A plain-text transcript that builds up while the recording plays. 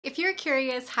If you're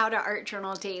curious how to art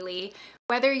journal daily,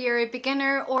 whether you're a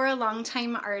beginner or a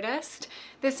longtime artist,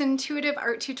 this intuitive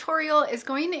art tutorial is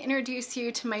going to introduce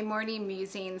you to my Morning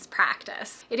Musings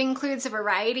practice. It includes a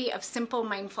variety of simple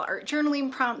mindful art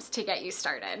journaling prompts to get you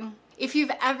started. If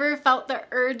you've ever felt the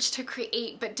urge to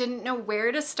create but didn't know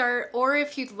where to start, or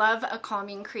if you'd love a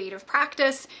calming creative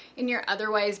practice in your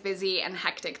otherwise busy and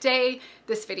hectic day,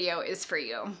 this video is for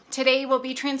you. Today we'll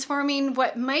be transforming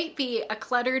what might be a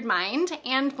cluttered mind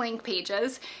and blank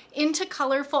pages into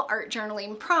colorful art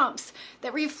journaling prompts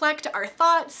that reflect our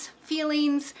thoughts,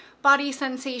 feelings, body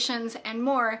sensations, and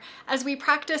more as we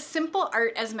practice simple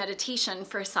art as meditation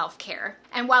for self-care.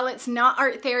 And while it's not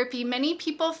art therapy, many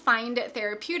people find it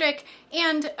therapeutic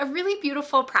and a really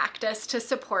beautiful practice to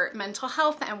support mental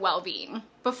health and well-being.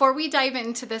 Before we dive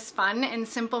into this fun and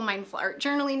simple mindful art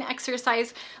journaling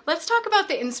exercise, let's talk about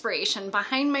the inspiration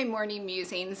behind my morning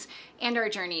musings and our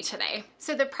journey today.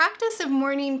 So the practice of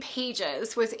morning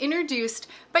pages was introduced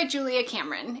by Julia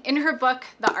Cameron in her book,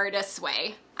 The Artist's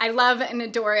Way. I love and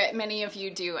adore it. Many of you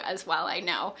do as well, I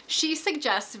know. She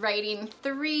suggests writing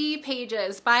 3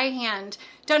 pages by hand,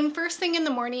 done first thing in the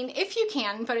morning if you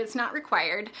can, but it's not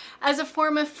required, as a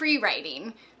form of free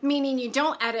writing, meaning you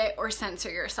don't edit or censor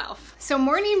yourself. So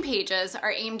morning pages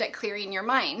are aimed at clearing your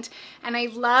mind, and I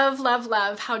love, love,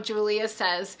 love how Julia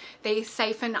says they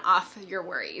siphon off your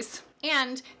worries.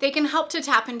 And they can help to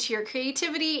tap into your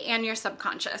creativity and your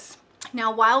subconscious.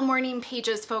 Now, while morning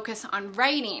pages focus on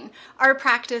writing, our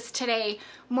practice today,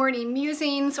 Morning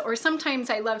Musings, or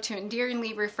sometimes I love to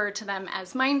endearingly refer to them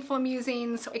as mindful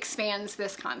musings, expands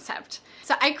this concept.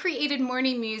 So I created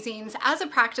Morning Musings as a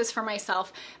practice for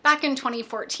myself back in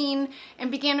 2014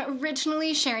 and began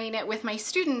originally sharing it with my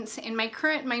students in my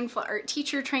current mindful art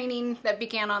teacher training that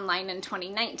began online in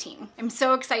 2019. I'm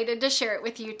so excited to share it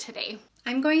with you today.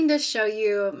 I'm going to show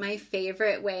you my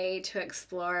favorite way to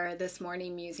explore this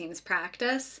Morning Musings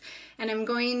practice, and I'm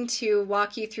going to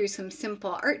walk you through some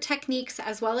simple art techniques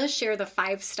as well as share the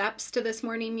 5 steps to this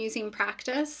Morning Musing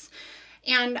practice.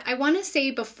 And I want to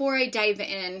say before I dive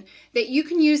in that you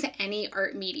can use any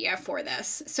art media for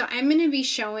this. So I'm going to be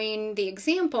showing the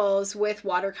examples with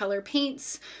watercolor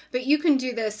paints, but you can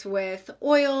do this with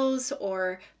oils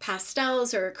or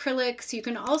pastels or acrylics. You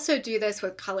can also do this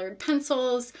with colored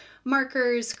pencils,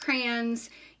 markers, crayons,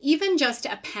 even just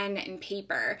a pen and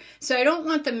paper. So I don't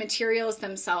want the materials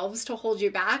themselves to hold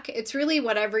you back. It's really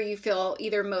whatever you feel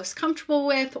either most comfortable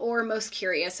with or most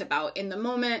curious about in the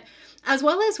moment, as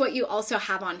well as what you also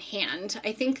have on hand.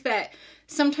 I think that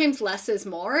sometimes less is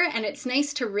more, and it's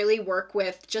nice to really work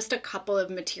with just a couple of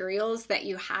materials that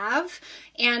you have,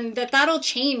 and that'll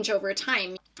change over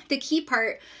time. The key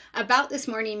part about this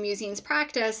Morning Musings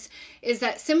practice is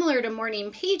that, similar to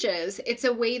morning pages, it's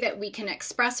a way that we can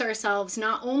express ourselves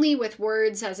not only with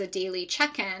words as a daily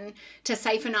check-in to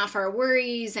siphon off our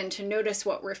worries and to notice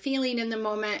what we're feeling in the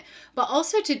moment, but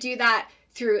also to do that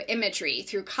through imagery,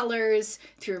 through colors,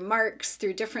 through marks,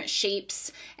 through different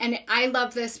shapes. And I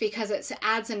love this because it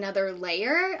adds another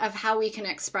layer of how we can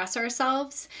express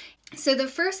ourselves. So the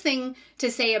first thing to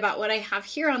say about what I have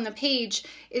here on the page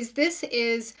is this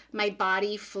is my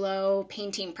body flow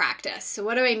painting practice. So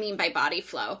what do I mean by body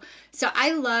flow? So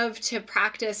I love to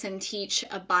practice and teach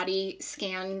a body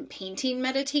scan painting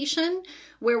meditation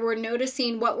where we're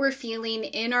noticing what we're feeling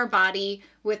in our body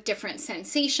with different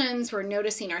sensations. We're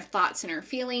noticing our thoughts and our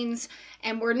feelings,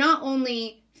 and we're not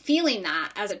only feeling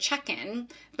that as a check-in,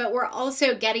 but we're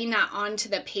also getting that onto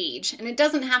the page. And it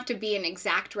doesn't have to be an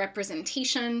exact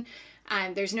representation.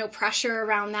 There's no pressure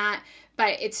around that,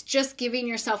 but it's just giving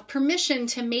yourself permission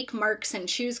to make marks and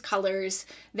choose colors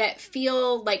that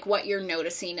feel like what you're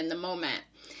noticing in the moment.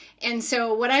 And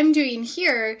so what I'm doing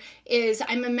here is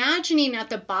I'm imagining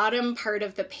at the bottom part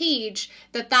of the page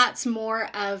that that's more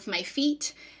of my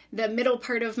feet. The middle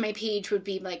part of my page would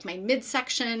be like my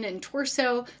midsection and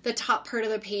torso. The top part of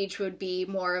the page would be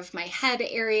more of my head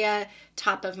area,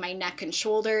 top of my neck and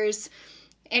shoulders.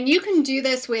 And you can do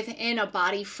this within a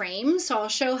body frame, so I'll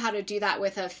show how to do that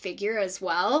with a figure as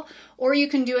well. Or you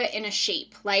can do it in a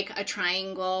shape, like a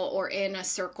triangle, or in a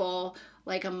circle,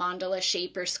 like a mandala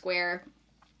shape or square.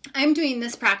 I'm doing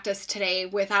this practice today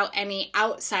without any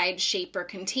outside shape or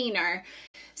container.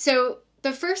 So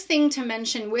the first thing to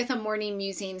mention with a Morning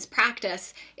Musings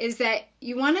practice is that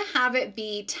you want to have it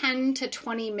be 10 to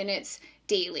 20 minutes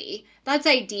daily. That's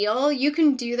ideal. You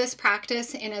can do this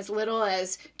practice in as little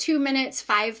as 2 minutes,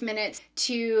 5 minutes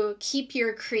to keep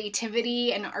your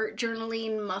creativity and art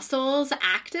journaling muscles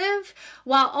active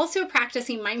while also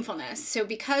practicing mindfulness. So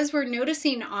because we're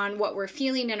noticing on what we're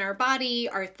feeling in our body,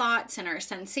 our thoughts and our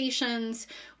sensations,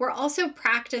 we're also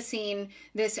practicing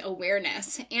this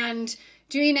awareness. And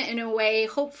doing it in a way,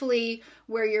 hopefully,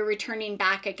 where you're returning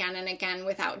back again and again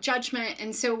without judgment.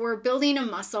 And so we're building a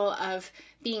muscle of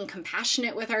being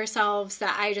compassionate with ourselves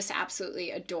that I just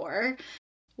absolutely adore.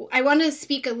 I want to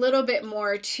speak a little bit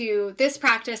more to this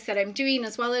practice that I'm doing,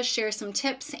 as well as share some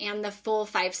tips and the full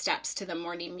 5 steps to the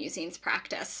Morning Musings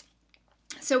practice.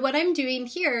 So what I'm doing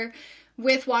here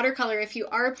with watercolor, if you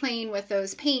are playing with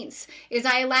those paints, is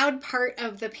I allowed part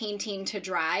of the painting to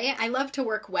dry. I love to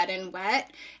work wet and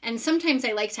wet, and sometimes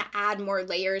I like to add more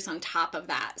layers on top of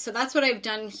that. So that's what I've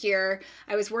done here.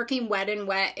 I was working wet and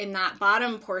wet in that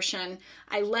bottom portion.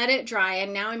 I let it dry,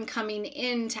 and now I'm coming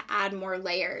in to add more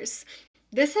layers.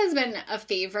 This has been a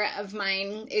favorite of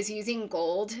mine, is using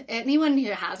gold. Anyone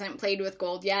who hasn't played with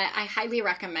gold yet, I highly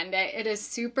recommend it. It is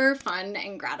super fun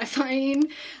and gratifying.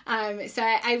 So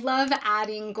I love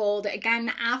adding gold,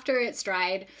 again, after it's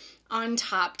dried, on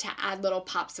top to add little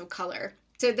pops of color.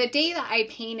 So the day that I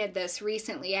painted this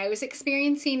recently, I was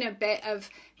experiencing a bit of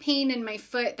pain in my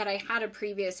foot that I had a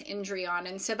previous injury on.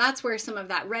 And so that's where some of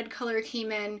that red color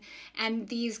came in. And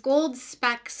these gold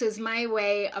specks is my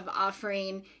way of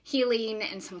offering healing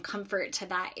and some comfort to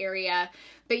that area.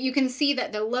 But you can see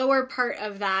that the lower part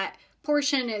of that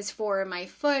portion is for my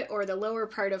foot, or the lower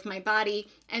part of my body,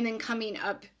 and then coming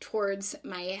up towards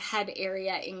my head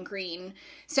area in green.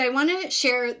 So I want to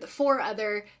share the 4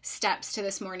 other steps to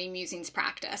this Morning Musings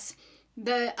practice.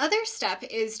 The other step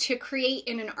is to create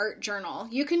in an art journal.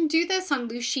 You can do this on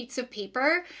loose sheets of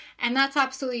paper, and that's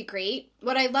absolutely great.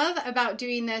 What I love about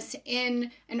doing this in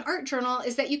an art journal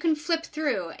is that you can flip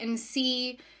through and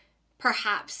see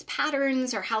perhaps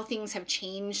patterns or how things have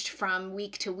changed from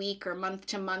week to week or month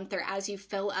to month, or as you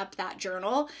fill up that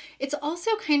journal. It's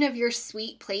also kind of your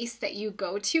sweet place that you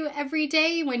go to every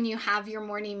day when you have your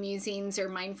Morning Musings or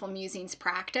Mindful Musings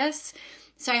practice.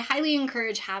 So I highly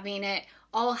encourage having it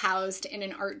all housed in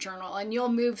an art journal, and you'll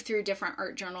move through different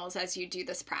art journals as you do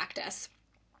this practice.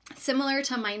 Similar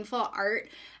to mindful art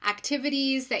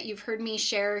activities that you've heard me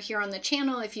share here on the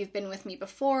channel if you've been with me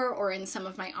before, or in some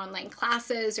of my online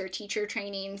classes or teacher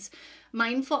trainings,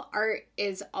 mindful art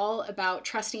is all about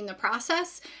trusting the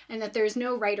process and that there's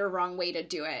no right or wrong way to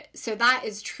do it. So that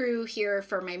is true here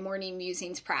for my Morning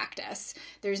Musings practice.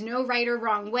 There's no right or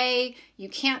wrong way. You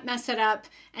can't mess it up.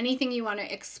 Anything you want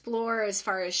to explore as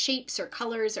far as shapes or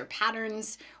colors or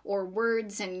patterns or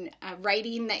words and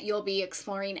writing that you'll be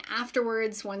exploring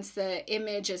afterwards once the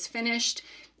image is finished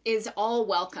is all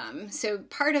welcome. So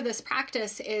part of this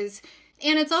practice is,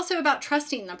 and it's also about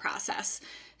trusting the process.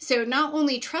 So not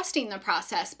only trusting the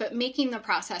process, but making the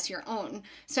process your own.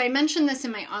 So I mention this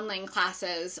in my online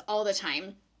classes all the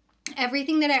time.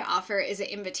 Everything that I offer is an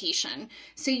invitation.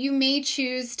 So you may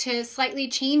choose to slightly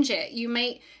change it. You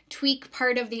might tweak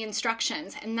part of the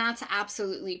instructions, and that's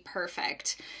absolutely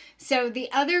perfect. So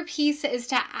the other piece is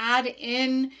to add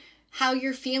in how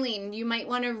you're feeling. You might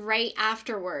want to write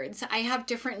afterwards. I have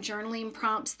different journaling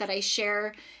prompts that I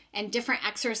share and different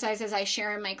exercises I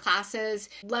share in my classes.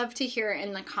 Love to hear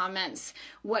in the comments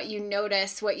what you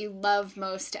notice, what you love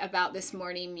most about this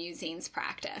Morning Musings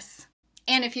practice.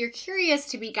 And if you're curious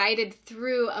to be guided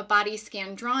through a body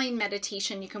scan drawing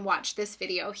meditation, you can watch this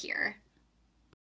video here.